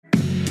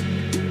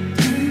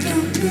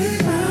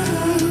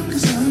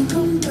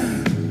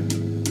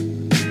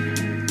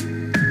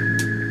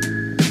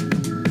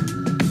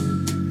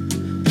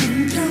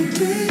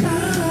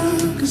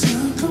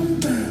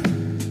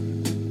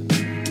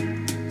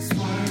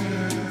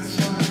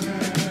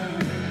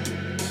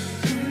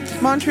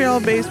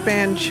Montreal-based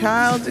band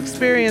Child's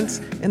experience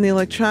in the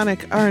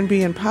electronic,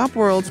 R&B, and pop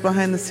worlds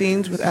behind the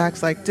scenes with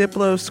acts like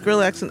Diplo,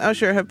 Skrillex, and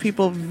Usher have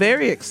people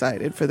very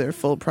excited for their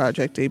full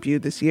project debut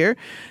this year.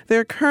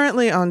 They're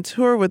currently on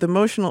tour with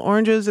Emotional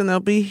Oranges, and they'll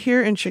be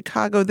here in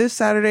Chicago this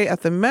Saturday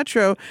at the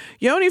Metro.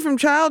 Yoni from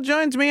Child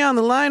joins me on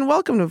the line.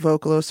 Welcome to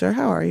Vocalo, sir.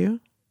 How are you?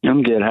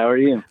 I'm good. How are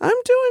you?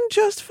 I'm doing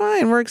just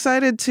fine. We're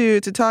excited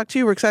to talk to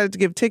you. We're excited to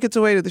give tickets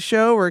away to the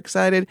show. We're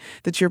excited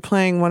that you're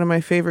playing one of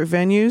my favorite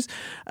venues.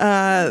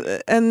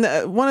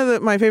 One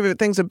of my favorite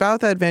things about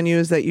that venue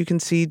is that you can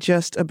see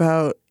just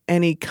about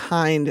any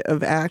kind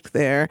of act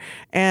there.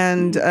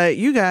 And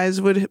you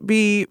guys would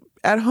be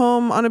at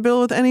home on a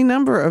bill with any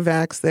number of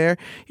acts there.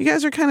 You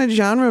guys are kind of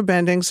genre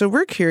bending, so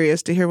we're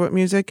curious to hear what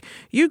music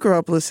you grew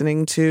up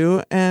listening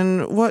to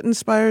and what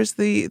inspires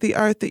the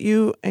art that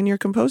you and your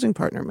composing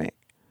partner make.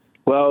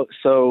 Well,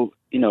 so,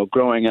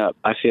 growing up,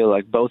 I feel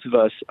like both of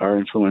us, our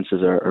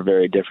influences are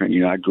very different.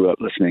 I grew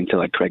up listening to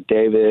like Craig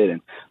David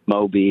and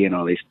Moby and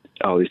all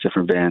these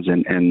different bands.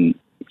 And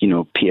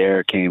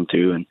Pierre came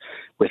through and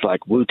with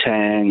like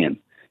Wu-Tang and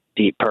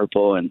Deep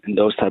Purple and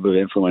those type of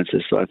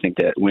influences. So I think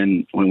that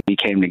when we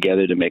came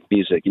together to make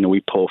music,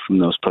 we pull from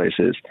those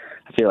places.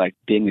 I feel like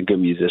being a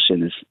good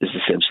musician is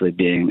essentially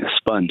being a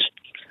sponge.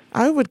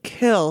 I would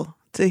kill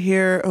to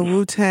hear a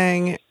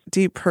Wu-Tang,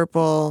 Deep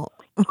Purple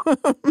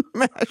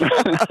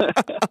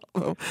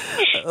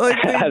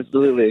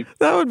Absolutely.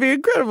 That would be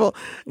incredible.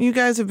 You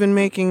guys have been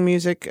making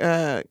music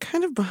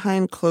kind of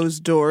behind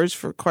closed doors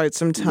for quite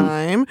some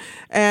time,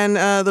 and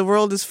the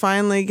world is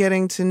finally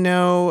getting to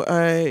know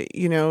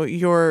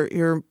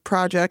your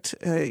project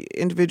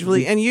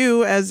individually and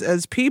you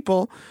as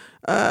people.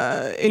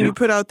 And you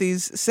put out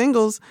these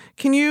singles.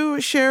 Can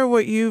you share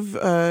what you've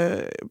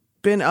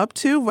been up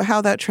to, how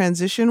that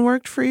transition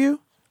worked for you?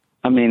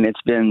 I mean,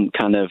 it's been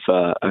kind of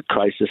a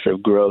crisis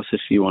of growth,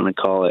 if you want to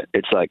call it.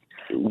 It's like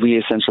we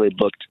essentially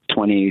booked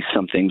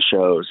 20-something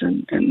shows,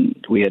 and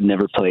we had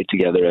never played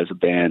together as a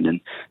band.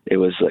 And it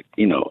was like,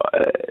 it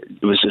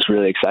was just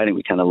really exciting.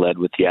 We kind of led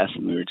with yes,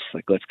 and we were just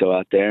like, let's go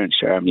out there and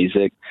share our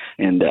music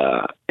and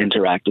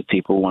interact with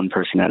people one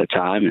person at a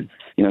time, and,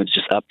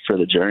 just up for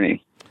the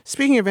journey.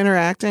 Speaking of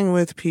interacting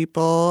with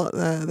people,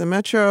 the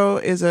Metro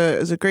is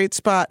a great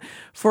spot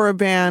for a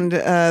band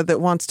that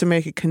wants to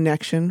make a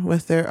connection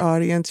with their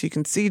audience. You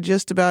can see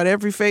just about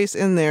every face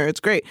in there.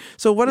 It's great.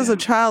 So what does a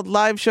Child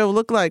live show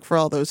look like for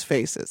all those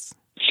faces?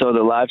 So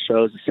the live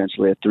show is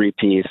essentially a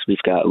three-piece. We've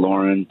got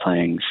Lauren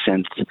playing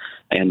synth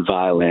and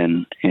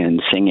violin and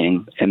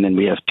singing, and then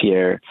we have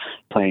Pierre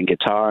playing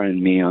guitar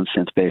and me on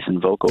synth, bass, and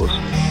vocals.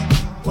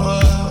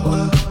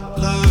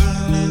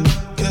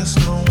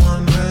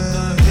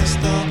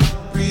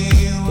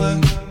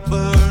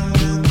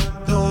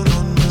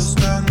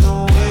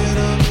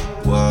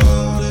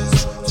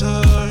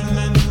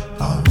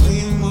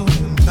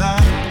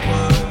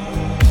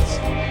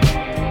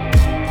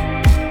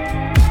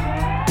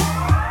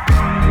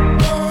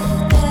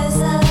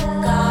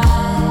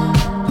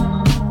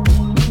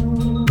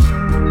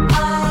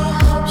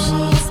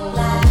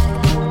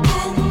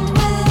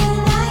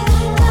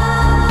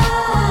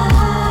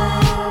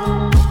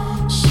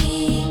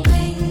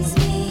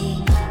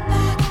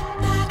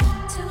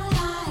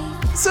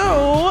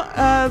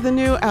 The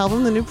new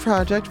album, the new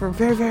project, we're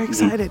very, very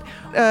excited.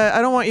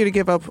 I don't want you to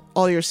give up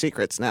all your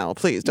secrets now.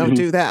 Please don't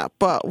do that.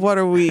 But what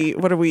are we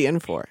in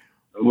for?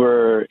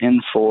 We're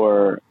in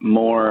for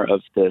more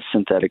of the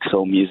synthetic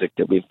soul music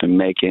that we've been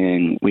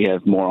making. We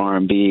have more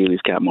R&B,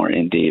 we've got more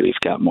indie, we've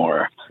got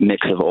more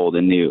mix of old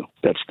and new.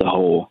 That's the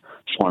whole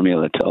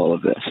formula to all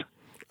of this.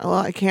 Well,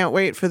 I can't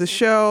wait for the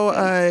show.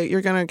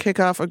 You're going to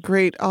kick off a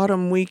great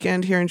autumn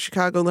weekend here in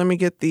Chicago. Let me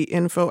get the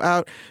info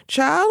out.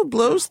 Child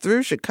blows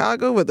through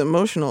Chicago with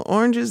Emotional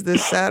Oranges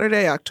this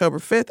Saturday, October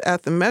 5th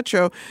at the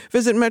Metro.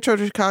 Visit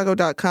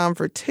metrochicago.com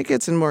for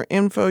tickets and more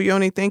info.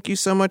 Yoni, thank you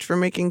so much for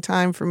making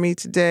time for me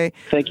today.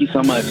 Thank you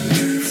so much.